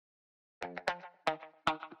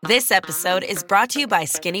This episode is brought to you by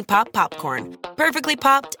Skinny Pop Popcorn. Perfectly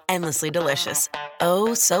popped, endlessly delicious.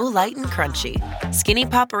 Oh, so light and crunchy. Skinny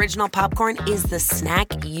Pop Original Popcorn is the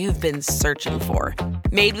snack you've been searching for.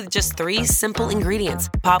 Made with just 3 simple ingredients: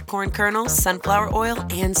 popcorn kernels, sunflower oil,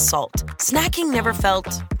 and salt. Snacking never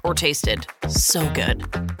felt or tasted so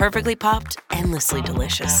good. Perfectly popped, endlessly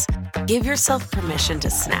delicious. Give yourself permission to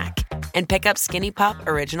snack and pick up Skinny Pop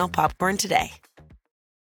Original Popcorn today.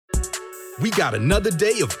 We got another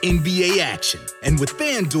day of NBA action. And with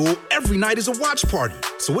FanDuel, every night is a watch party.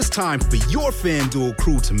 So it's time for your FanDuel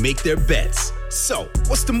crew to make their bets. So,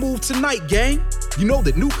 what's the move tonight, gang? You know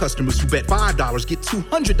that new customers who bet $5 get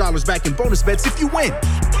 $200 back in bonus bets if you win.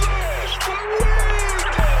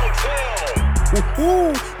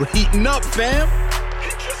 Woohoo! We're heating up, fam.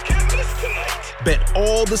 Bet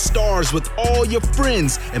all the stars with all your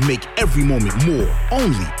friends and make every moment more.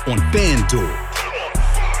 Only on FanDuel.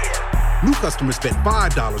 New customers bet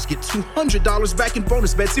 $5, get $200 back in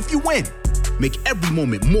bonus bets if you win. Make every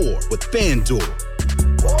moment more with FanDuel.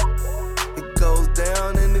 It goes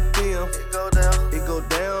down in the DM. It go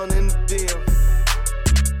down in the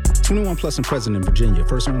DM. 21 plus and present in Virginia.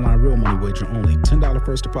 First online real money wager only. $10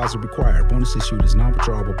 first deposit required. Bonus issued is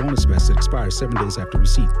non-withdrawable bonus bets that expires 7 days after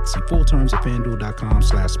receipt. See full terms at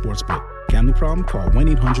FanDuel.com/sportsbook. Gambling problem? Call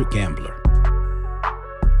 1-800-GAMBLER.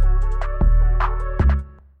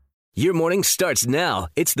 Your morning starts now.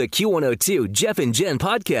 It's the Q102 Jeff and Jen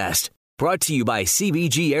podcast. Brought to you by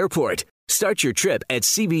CBG Airport. Start your trip at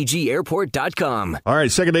CBGAirport.com. All right,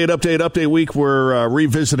 second date update week. We're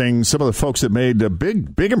revisiting some of the folks that made a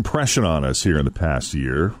big impression on us here in the past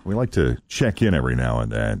year. We like to check in every now and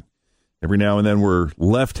then. Every now and then we're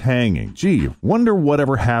left hanging. Gee, wonder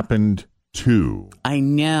whatever happened to. I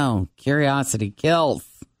know. Curiosity kills.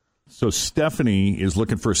 So Stephanie is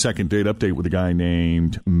looking for a second date update with a guy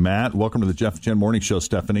named Matt. Welcome to the Jeff and Jen Morning Show,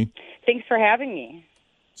 Stephanie. Thanks for having me.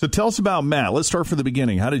 So tell us about Matt. Let's start from the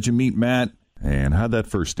beginning. How did you meet Matt, and how'd that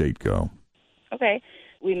first date go? Okay.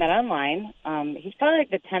 We met online. He's probably like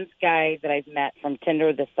the 10th guy that I've met from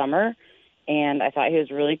Tinder this summer, and I thought he was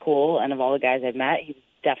really cool. And of all the guys I've met, he's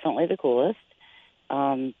definitely the coolest.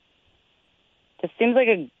 Just seems like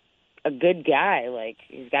a good guy. Like,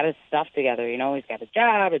 he's got his stuff together, you know. He's got a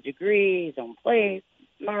job, a degree, his own place,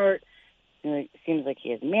 smart. You know, it seems like he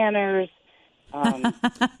has manners.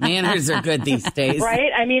 Manners are good these days.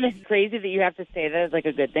 Right? I mean, it's crazy that you have to say that as like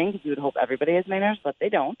a good thing because you would hope everybody has manners, but they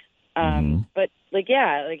don't. But like,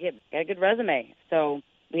 yeah, like it got a good resume. So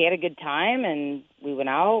we had a good time and we went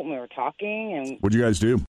out and we were talking. And What'd you guys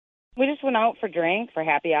do? we just went out for drink, for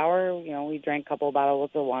happy hour. You know, we drank a couple of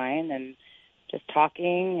bottles of wine and just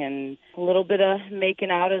talking and a little bit of making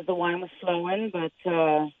out as the wine was flowing. But,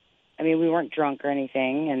 I mean, we weren't drunk or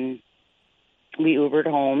anything. And we Ubered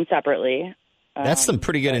home separately. That's some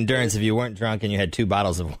pretty good endurance if you weren't drunk and you had 2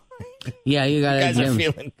 bottles of wine. Yeah, you got You guys are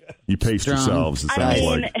feeling good. You paced yourselves, it sounds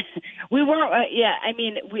like. We weren't,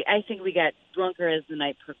 I think we got drunker as the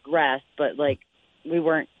night progressed, but, like, we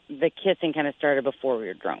weren't, the kissing kind of started before we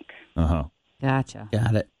were drunk. Uh-huh. Gotcha.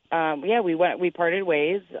 Got it. Yeah, we parted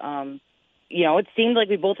ways. You know, it seemed like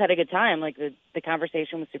we both had a good time. Like, the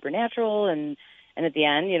conversation was supernatural, and at the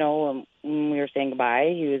end, you know, when we were saying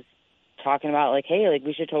goodbye, he was talking about, like, hey, like,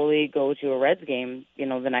 we should totally go to a Reds game, you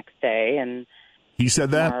know, the next day. And he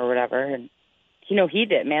said that? Or whatever. And, you know, he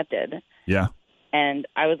did. Matt did. Yeah. And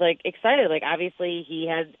I was, like, excited. Like, obviously he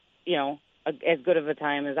had, you know, as good of a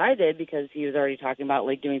time as I did because he was already talking about,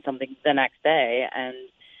 like, doing something the next day.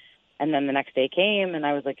 And then the next day came, and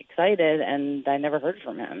I was, like, excited, and I never heard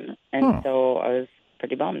from him. And so I was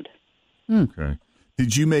pretty bummed. Okay.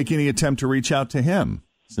 Did you make any attempt to reach out to him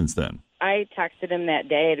since then? I texted him that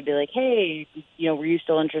day to be like, hey, you know, were you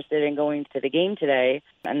still interested in going to the game today?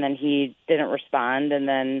 And then he didn't respond. And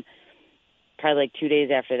then probably like 2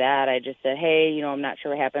 days after that, I just said, hey, you know, I'm not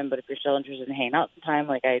sure what happened, but if you're still interested in hanging out sometime,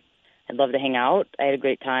 like, I'd love to hang out. I had a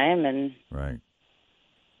great time, and right.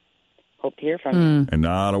 Hope to hear from you. And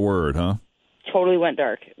not a word, huh? Totally went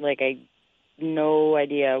dark. Like, I no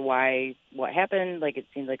idea what happened. Like, it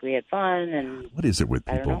seemed like we had fun. And what is it with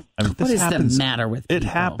people? I don't know. I mean, What is the matter with people? It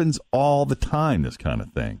happens all the time, this kind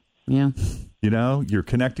of thing. Yeah. You know, you're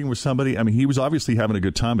connecting with somebody. I mean, he was obviously having a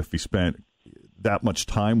good time if he spent that much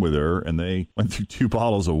time with her, and they went through 2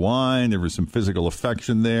 bottles of wine. There was some physical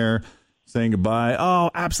affection there, saying goodbye.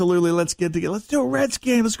 Oh, absolutely. Let's get together. Let's do a Reds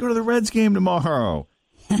game. Let's go to the Reds game tomorrow.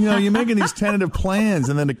 You know, you're making these tentative plans,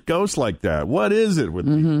 and then it goes like that. What is it with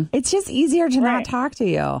me? It's just easier to not talk to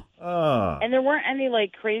you. And there weren't any,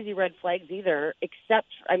 like, crazy red flags either, except,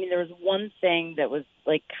 I mean, there was one thing that was,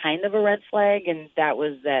 like, kind of a red flag, and that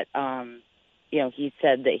was that he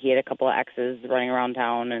said that he had a couple of exes running around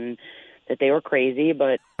town and that they were crazy,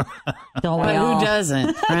 but Don't we all? Who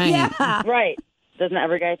doesn't? Right. Yeah. right. Doesn't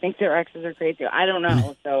every guy think their exes are crazy? I don't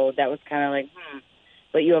know. So that was kind of like,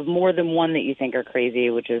 But you have more than one that you think are crazy,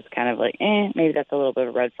 which is kind of like, maybe that's a little bit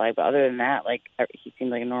of a red flag. But other than that, like, he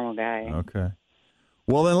seemed like a normal guy. Okay.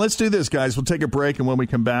 Well, then let's do this, guys. We'll take a break, and when we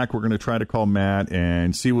come back, we're going to try to call Matt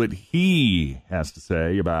and see what he has to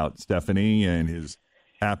say about Stephanie and his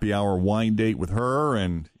happy hour wine date with her,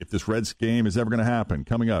 and if this Reds game is ever going to happen.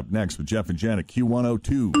 Coming up next with Jeff and Jen at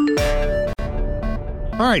Q102.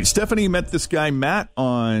 All right, Stephanie met this guy, Matt,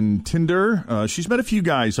 on Tinder. She's met a few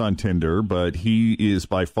guys on Tinder, but he is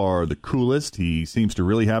by far the coolest. He seems to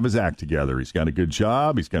really have his act together. He's got a good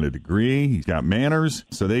job. He's got a degree. He's got manners.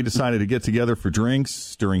 So they decided to get together for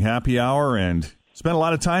drinks during happy hour and spent a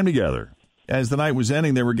lot of time together. As the night was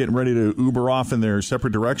ending, they were getting ready to Uber off in their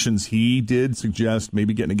separate directions. He did suggest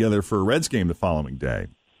maybe getting together for a Reds game the following day.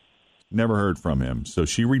 Never heard from him. So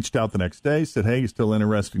she reached out the next day, said, hey, you still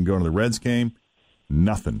interested in going to the Reds game?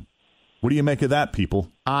 Nothing. What do you make of that, people?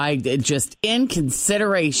 I just, in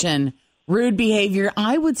consideration, rude behavior,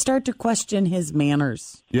 I would start to question his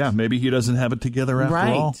manners. Yeah, maybe he doesn't have it together after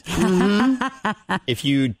all. Mm-hmm. If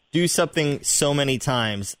you do something so many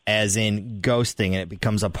times, as in ghosting, and it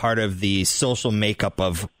becomes a part of the social makeup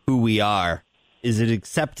of who we are, is it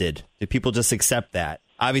accepted? Do people just accept that?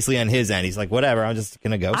 Obviously, on his end, he's like, whatever, I'm just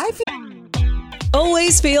going to ghost him.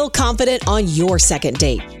 Always feel confident on your second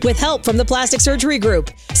date. With help from the Plastic Surgery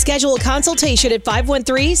Group. Schedule a consultation at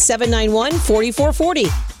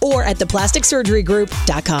 513-791-4440 or at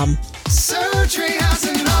theplasticsurgerygroup.com. Surgery has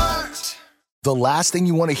an art. The last thing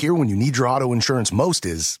you want to hear when you need your auto insurance most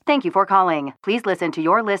is, thank you for calling. Please listen to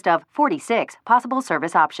your list of 46 possible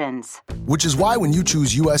service options. Which is why when you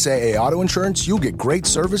choose USAA Auto Insurance, you'll get great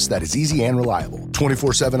service that is easy and reliable.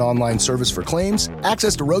 24/7 online service for claims,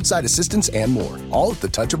 access to roadside assistance, and more. All at the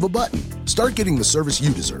touch of a button. Start getting the service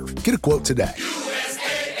you deserve. Get a quote today.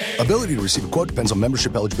 Ability to receive a quote depends on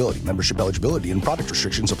membership eligibility. Membership eligibility and product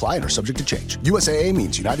restrictions apply and are subject to change. USAA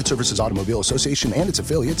means United Services Automobile Association and its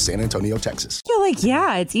affiliates, San Antonio, Texas. You're like,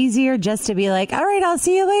 yeah, it's easier just to be like, all right, I'll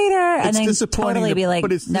see you later. And then totally be like,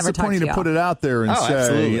 but it's never talk to disappointing you. to put it out there and say,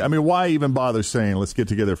 absolutely. I mean, why even bother saying, let's get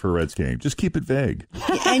together for a Reds game? Just keep it vague.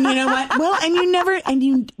 And you know what? Well,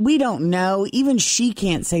 we don't know. Even she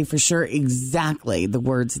can't say for sure exactly the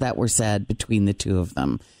words that were said between the two of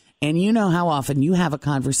them. And you know how often you have a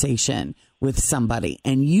conversation with somebody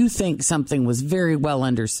and you think something was very well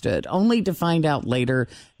understood, only to find out later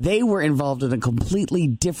they were involved in a completely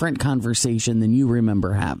different conversation than you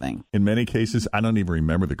remember having. In many cases, I don't even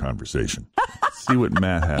remember the conversation. See what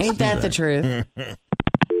Matt has Ain't to that say. the truth?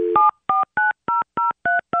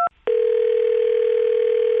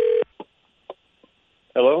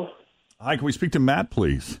 Hello? Hi, can we speak to Matt,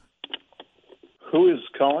 please? Who is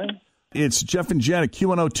calling? It's Jeff and Jen at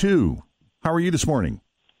Q102. How are you this morning?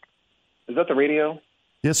 Is that the radio?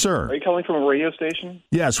 Yes, sir. Are you calling from a radio station?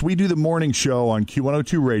 Yes, we do the morning show on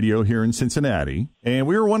Q102 Radio here in Cincinnati. And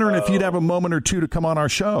we were wondering if you'd have a moment or two to come on our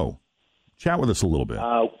show. Chat with us a little bit.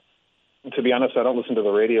 To be honest, I don't listen to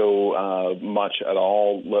the radio much at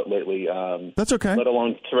all lately. That's okay. Let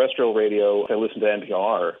alone terrestrial radio. I listen to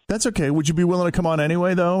NPR. That's okay. Would you be willing to come on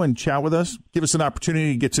anyway, though, and chat with us? Give us an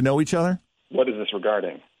opportunity to get to know each other? What is this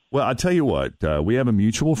regarding? Well, I'll tell you what. We have a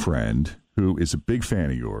mutual friend who is a big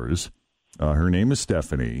fan of yours. Her name is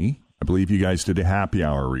Stephanie. I believe you guys did a happy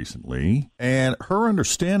hour recently. And her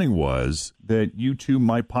understanding was that you two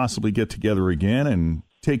might possibly get together again and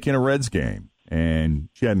take in a Reds game. And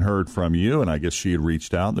she hadn't heard from you, and I guess she had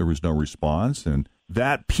reached out. There was no response, and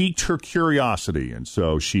that piqued her curiosity. And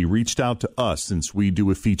so she reached out to us, since we do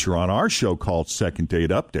a feature on our show called Second Date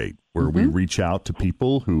Update, where we reach out to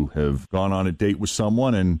people who have gone on a date with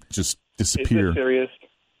someone and just disappear. Is this serious?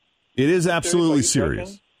 It is absolutely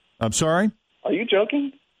serious. Joking? I'm sorry? Are you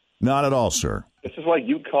joking? Not at all, sir. This is why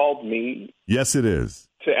you called me Yes, it is.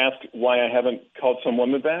 to ask why I haven't called some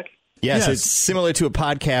woman back? Yes, it's similar to a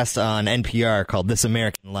podcast on NPR called This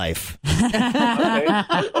American Life. Okay.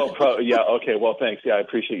 Okay, well, thanks. Yeah, I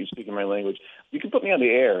appreciate you speaking my language. You can put me on the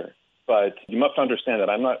air, but you must understand that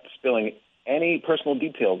I'm not spilling any personal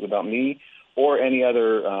details about me or any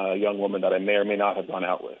other young woman that I may or may not have gone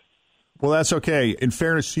out with. Well, that's okay. In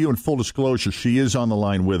fairness to you and full disclosure, she is on the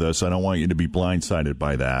line with us. I don't want you to be blindsided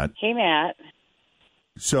by that. Hey, Matt.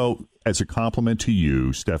 So, as a compliment to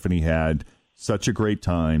you, Stephanie had such a great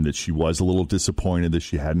time that she was a little disappointed that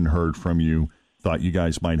she hadn't heard from you, thought you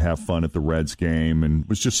guys might have fun at the Reds game, and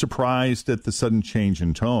was just surprised at the sudden change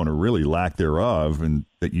in tone, or really lack thereof, and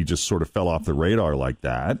that you just sort of fell off the radar like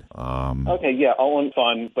that. Okay, yeah, all in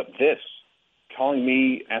fun, but this calling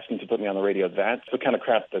me, asking to put me on the radio, that's the kind of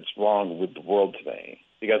crap that's wrong with the world today.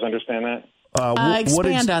 You guys understand that?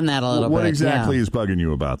 Expand on that a little bit. What exactly is bugging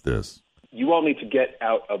you about this? You all need to get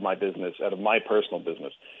out of my business, out of my personal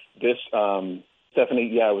business. This, Stephanie,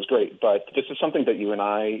 yeah, it was great, but this is something that you and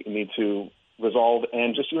I need to resolve,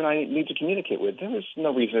 and just you and I need to communicate with. There is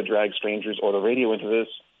no reason to drag strangers or the radio into this.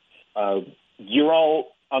 You're all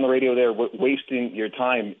on the radio there wasting your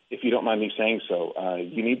time, if you don't mind me saying so.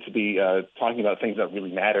 You need to be talking about things that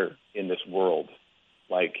really matter in this world,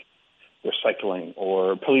 like recycling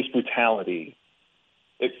or police brutality.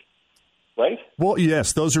 Right? Well,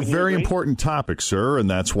 yes, those are very important topics, sir, and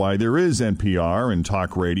that's why there is NPR and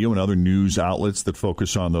talk radio and other news outlets that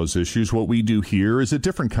focus on those issues. What we do here is a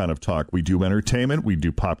different kind of talk. We do entertainment. We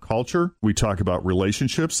do pop culture. We talk about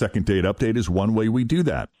relationships. Second Date Update is one way we do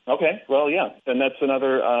that. Okay, well, yeah, then that's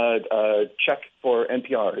another check for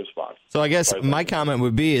NPR as well. So I guess my comment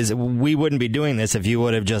would be is we wouldn't be doing this if you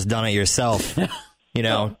would have just done it yourself. You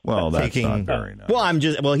know, well, that's not very nice.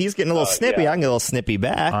 Well, he's getting a little snippy. I can get a little snippy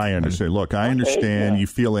back. I understand. Look, I understand. You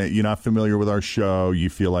feel it. You're not familiar with our show. You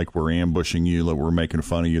feel like we're ambushing you, that we're making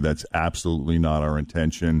fun of you. That's absolutely not our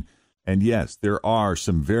intention. And yes, there are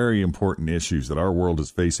some very important issues that our world is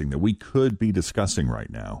facing that we could be discussing right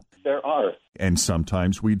now. There are. And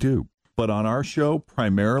sometimes we do. But on our show,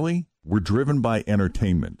 primarily, we're driven by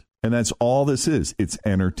entertainment. And that's all this is. It's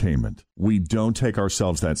entertainment. We don't take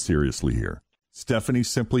ourselves that seriously here. Stephanie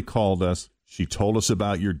simply called us. She told us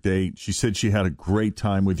about your date. She said she had a great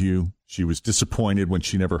time with you. She was disappointed when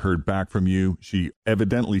she never heard back from you. She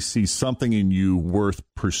evidently sees something in you worth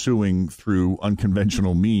pursuing through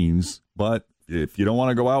unconventional means. But if you don't want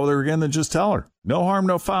to go out with her again, then just tell her. No harm,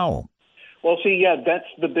 no foul. Well, see, yeah, that's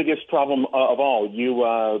the biggest problem of all.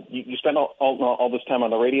 You spend all this time on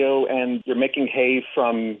the radio, and you're making hay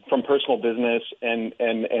from personal business and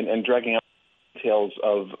dragging out details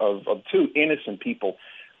of two innocent people.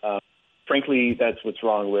 Frankly, that's what's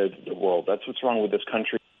wrong with the world. That's what's wrong with this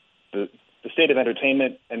country. The state of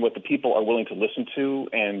entertainment and what the people are willing to listen to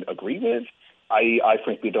and agree with, I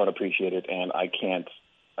frankly don't appreciate it, and I can't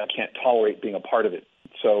tolerate being a part of it.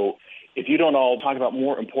 So if you don't all talk about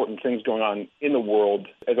more important things going on in the world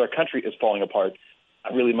as our country is falling apart,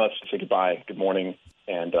 I really must say goodbye, good morning,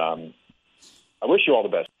 and I wish you all the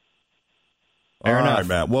best. All right,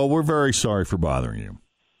 Matt. Well, we're very sorry for bothering you.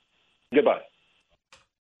 Goodbye.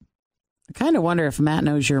 I kind of wonder if Matt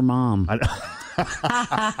knows your mom.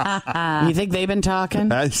 You think they've been talking?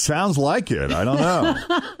 That sounds like it. I don't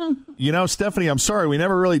know. You know, Stephanie, I'm sorry. We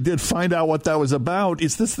never really did find out what that was about.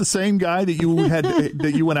 Is this the same guy that you had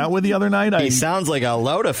that you went out with the other night? He sounds like a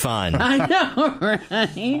load of fun. I know,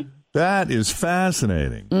 right? That is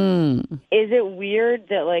fascinating. Is it weird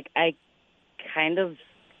that, like, I kind of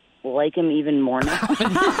like him even more now?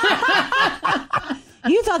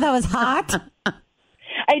 You thought that was hot?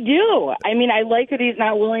 I do. I mean, I like that he's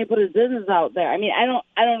not willing to put his business out there. I mean, I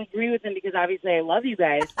don't agree with him because obviously I love you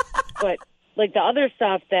guys, but like the other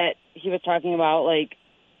stuff that he was talking about, like,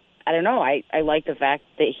 I don't know. I like the fact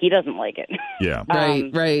that he doesn't like it. Yeah.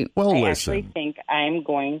 Right. Well, I listen. actually think I'm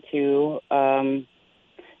going to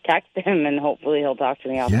text him, and hopefully he'll talk to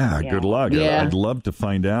me. Good luck. Yeah. I'd love to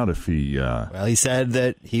find out if he... Well, he said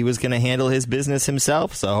that he was going to handle his business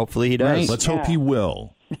himself, so hopefully he does. Right. Let's hope he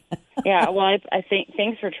will. Yeah, well, I think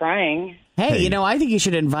thanks for trying. Hey, you know, I think you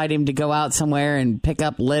should invite him to go out somewhere and pick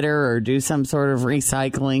up litter or do some sort of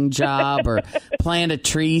recycling job or plant a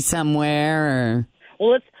tree somewhere.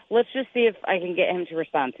 Well, let's just see if I can get him to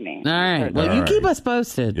respond to me. All right. Well, you keep us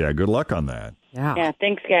posted. Yeah, good luck on that. Yeah,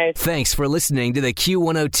 thanks, guys. Thanks for listening to the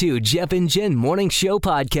Q102 Jeff and Jen Morning Show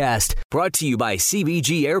podcast, brought to you by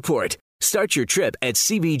CBG Airport. Start your trip at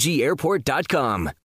CBGAirport.com.